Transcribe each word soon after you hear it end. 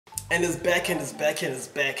And it's back and it's back and it's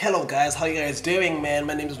back. Hello guys, how you guys doing, man?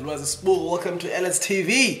 My name is Luazi Spool. Welcome to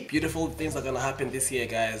LSTV. Beautiful things are gonna happen this year,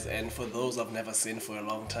 guys. And for those I've never seen for a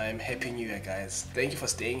long time, Happy New Year, guys. Thank you for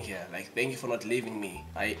staying here. Thank you for not leaving me.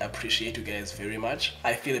 I appreciate you guys very much.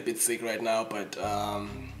 I feel a bit sick right now, but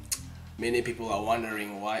many people are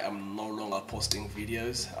wondering why I'm no longer posting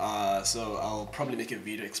videos. So I'll probably make a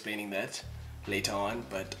video explaining that later on,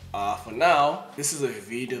 but for now, this is a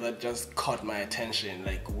video that just caught my attention.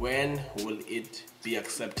 Like, when will it be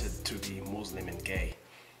accepted to be Muslim and gay?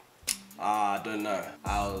 I don't know.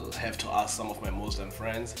 I'll have to ask some of my Muslim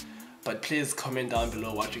friends, but please comment down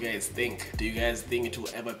below what you guys think. Do you guys think it will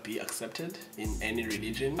ever be accepted in any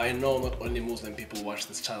religion? I know not only Muslim people watch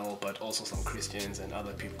this channel, but also some Christians and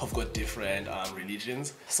other people have got different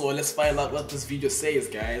religions. So let's find out what this video says,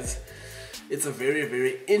 guys. It's a very,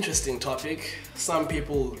 very interesting topic. Some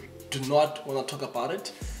people do not want to talk about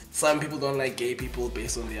it. Some people don't like gay people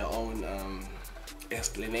based on their own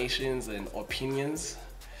explanations and opinions.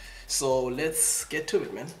 So let's get to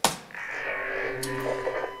it, man.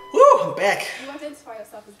 Woo, I'm back. You identify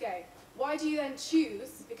yourself as gay. Why do you then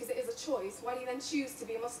choose, because it is a choice, why do you then choose to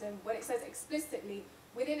be a Muslim when it says explicitly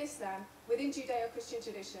within Islam, within Judeo-Christian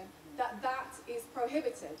tradition, that that is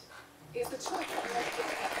prohibited? It's the choice that you have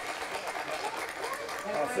to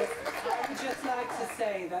I would just like to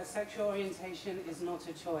say that sexual orientation is not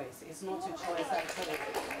a choice. It's not a choice at all.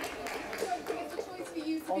 It's a choice for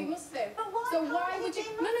you to be Muslim. But why So can't why you would you... be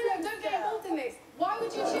No, don't get involved in this. Why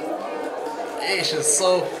would you choose to be Muslim? Hey,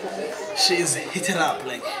 she's heated up,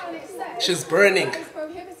 like, And it says she's burning. that is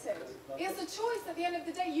prohibited. It's a choice at the end of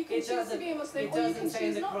the day. You can It choose to be a Muslim it or you doesn't can say in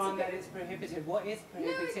choose the not to Quran be. that it's prohibited. What is No,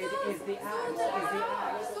 it prohibited does. is the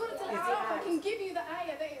act. Surah Al-A'raf, I can give you the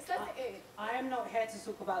ayah that it says it in. I am not here to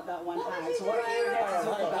talk about that one What act. are you What I am doing? here to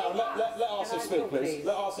talk Hang about. on. Let Asif speak, please.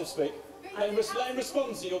 Let Asif speak. Let him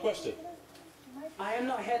respond to your question. I am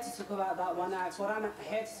not here to talk about that one act. What I'm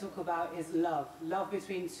here to talk about is love. Love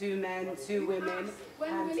between two men, two women.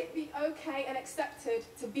 When will it be okay and accepted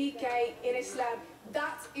to be gay in Islam?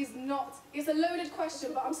 That is not, it's a loaded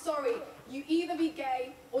question, but I'm sorry. You either be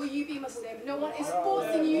gay or you be Muslim. No one is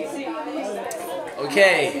forcing you to be a Muslim.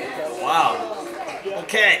 Okay, wow.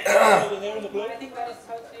 Okay. I think that is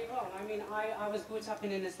totally wrong. I mean, I was brought up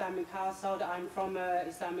in an Islamic household. I'm from an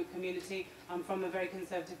Islamic community. I'm from a very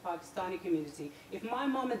conservative Pakistani community. If my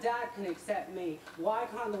mom and dad can accept me, why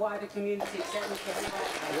can't the wider community accept me for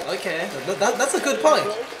who I am? Okay, that's a good point.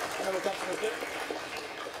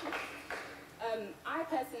 I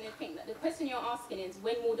personally think that the question you're asking is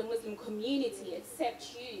when will the Muslim community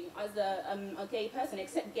accept you as a gay person,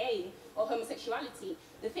 accept gay or homosexuality?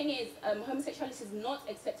 The thing is, homosexuality is not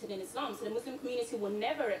accepted in Islam, so the Muslim community will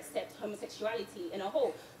never accept homosexuality in a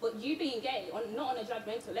whole. But you being gay, not on a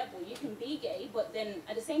judgmental level, you can be gay, but then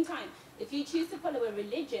at the same time, if you choose to follow a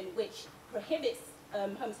religion which prohibits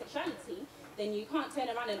homosexuality, then you can't turn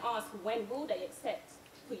around and ask when will they accept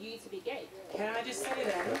for you to be gay. Can I just say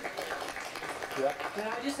then? Yeah. Can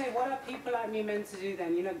I just say, what are people like me meant to do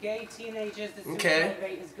then? You know, gay teenagers, the Okay. suicide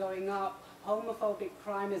rate is going up, homophobic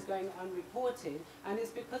crime is going unreported, and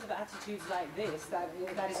it's because of attitudes like this that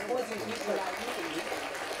is causing people like me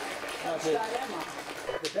such dilemma.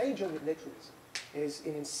 The danger with literalism is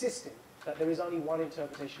in insisting that there is only one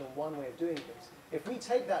interpretation or one way of doing things. If we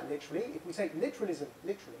take that literally, if we take literalism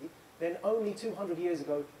literally, then only 200 years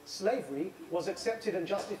ago, slavery was accepted and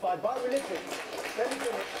justified by religion. Let me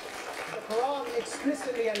finish. The Quran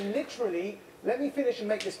explicitly and literally, let me finish and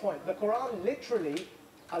make this point. The Quran literally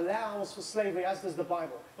allows for slavery, as does the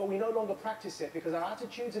Bible, but we no longer practice it because our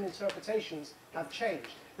attitudes and interpretations have changed.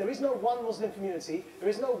 There is no one Muslim community, there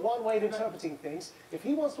is no one way of interpreting things. If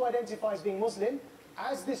he wants to identify as being Muslim,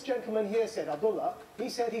 as this gentleman here said, Abdullah, he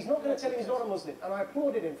said he's not going to tell him he's not a Muslim, and I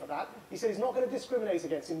applauded him for that. He said he's not going to discriminate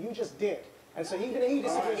against him, you just did. And so even he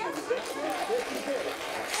disagrees with you. Yes, he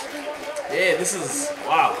did. Yeah, this is,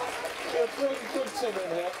 wow.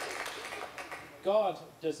 God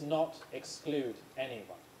does not exclude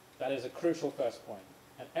anyone. That is a crucial first point.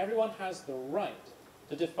 And everyone has the right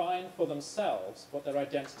to define for themselves what their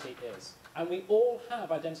identity is. And we all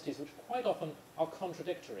have identities which quite often are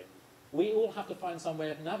contradictory. We all have to find some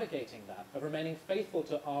way of navigating that, of remaining faithful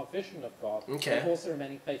to our vision of God, Okay. and also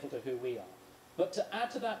remaining faithful to who we are. But to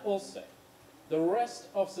add to that also, the rest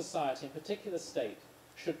of society, in particular state,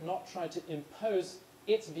 should not try to impose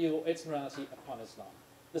its view or its morality upon Islam.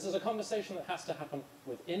 This is a conversation that has to happen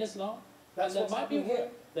within Islam. That's and what's happening here.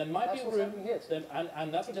 There might be That's what's room, happening here.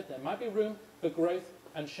 and that's what it, there might be room for growth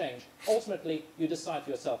and change. Ultimately, you decide for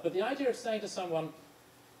yourself. But the idea of saying to someone,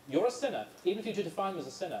 you're a sinner, even if you do define them as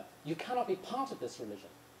a sinner, you cannot be part of this religion.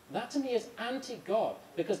 that to me is anti-God,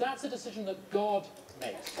 because that's a decision that God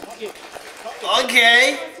makes, not you. Not you.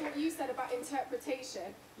 Okay. To what you said about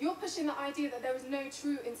interpretation, you're pushing the idea that there is no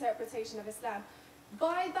true interpretation of Islam.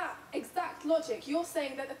 By that exact logic, you're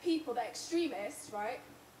saying that the people, the extremists, right,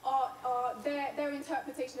 their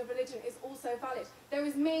interpretation of religion is also valid. There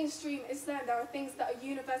is mainstream Islam. There are things that are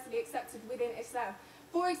universally accepted within Islam.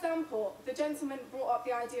 For example, the gentleman brought up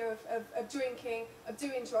the idea of drinking, of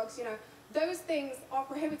doing drugs, you know. Those things are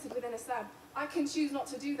prohibited within Islam. I can choose not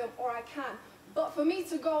to do them, or I can. But for me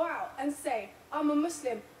to go out and say, I'm a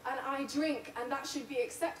Muslim and I drink and that should be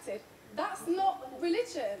accepted, that's not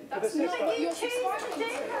religion. That's not what you're subscribing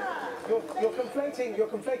to. You're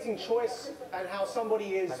conflating choice and how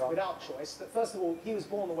somebody is without choice. That first of all, he was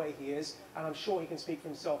born the way he is, and I'm sure he can speak for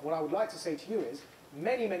himself. What I would like to say to you is,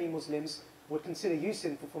 many Muslims would consider you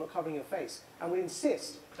sinful for not covering your face, and would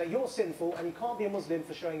insist that you're sinful and you can't be a Muslim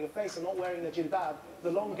for showing your face and not wearing the jilbab,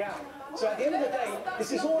 the long gown. So at the end of the day,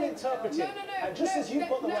 this is all interpreted. And just as you've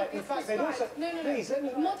got the right, in fact, they'd also, please, let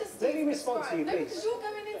me respond to you, please. Because you're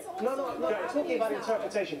going into No, I'm talking about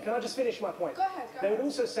interpretation. Can I just finish my point? Go ahead. They would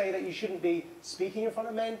also say that you shouldn't be speaking in front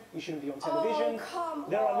of men, you shouldn't be on television. Come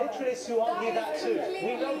there are literalists who argue that too.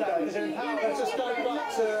 We know that because they're in power. Let's just go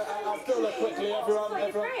back to Abdullah quickly,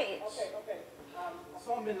 everyone. Great.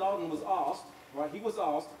 Osama bin Laden was asked, right, he was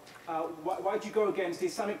asked, why did you go against the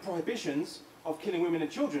Islamic prohibitions of killing women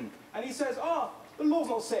and children? And he says, the law's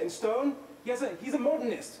not set in stone. He's a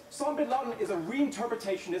modernist. Osama bin Laden is a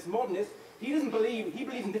reinterpretationist, modernist. He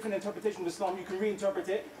believes in different interpretations of Islam. You can reinterpret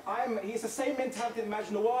it. He has the same mentality that Maj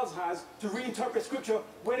Nawaz has to reinterpret scripture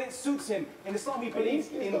when it suits him. In Islam, we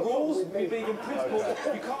believe in rules, we believe in principles.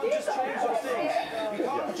 You can't just change those things. You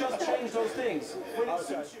can't just change those things when it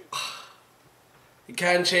suits you. You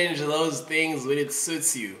can't change those things when it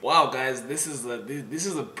suits you. Wow, guys, this is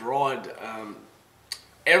a broad.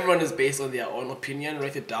 Everyone is based on their own opinion.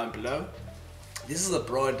 Write it down below. This is a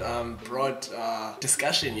broad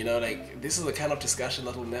discussion. You know, like this is the kind of discussion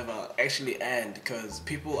that will never actually end because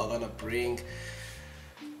people are gonna bring.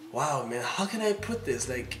 Wow, man, how can I put this?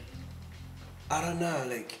 Like, I don't know.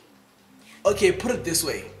 Like, okay, put it this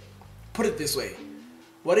way. Put it this way.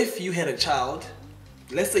 What if you had a child?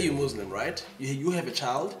 Let's say you're Muslim, right? You have a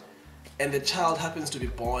child, and the child happens to be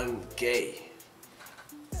born gay.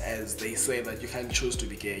 As they say that you can't choose to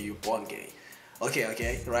be gay, you're born gay. Okay,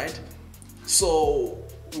 right? So,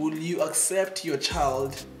 will you accept your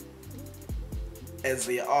child as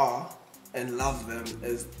they are and love them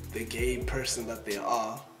as the gay person that they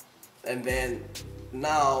are? And then,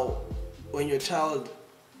 now, can your child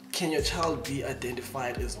be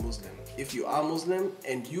identified as Muslim? If you are Muslim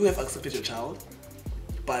and you have accepted your child,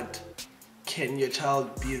 but can your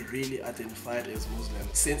child be really identified as Muslim?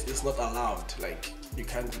 Since it's not allowed, like you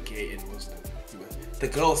can't be gay and Muslim. The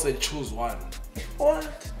girl said choose one.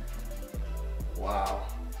 What? Wow.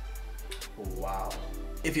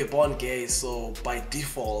 If you're born gay, so by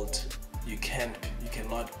default you cannot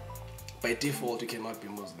be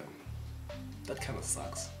Muslim. That kind of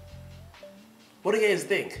sucks. What do you guys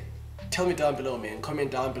think? Tell me down below, man.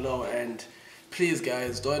 Comment down below, and please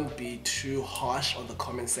guys, don't be too harsh on the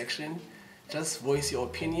comment section. Just voice your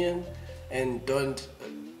opinion and don't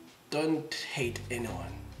hate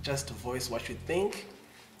anyone. Just voice what you think,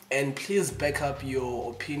 and please back up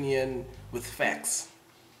your opinion with facts,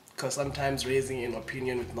 because sometimes raising an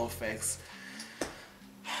opinion with no facts,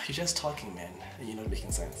 you're just talking, man, and you're not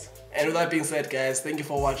making sense. And with that being said, guys, thank you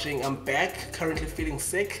for watching. I'm back, currently feeling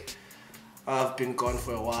sick. I've been gone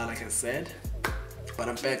for a while, like I said. But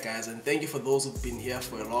I'm back, guys, and thank you for those who've been here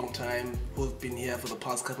for a long time, who've been here for the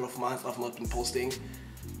past couple of months. I've not been posting.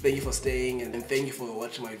 Thank you for staying, and thank you for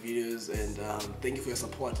watching my videos, and thank you for your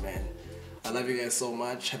support, man. I love you guys so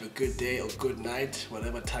much. Have a good day or good night,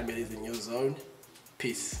 whatever time it is in your zone.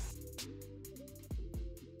 Peace.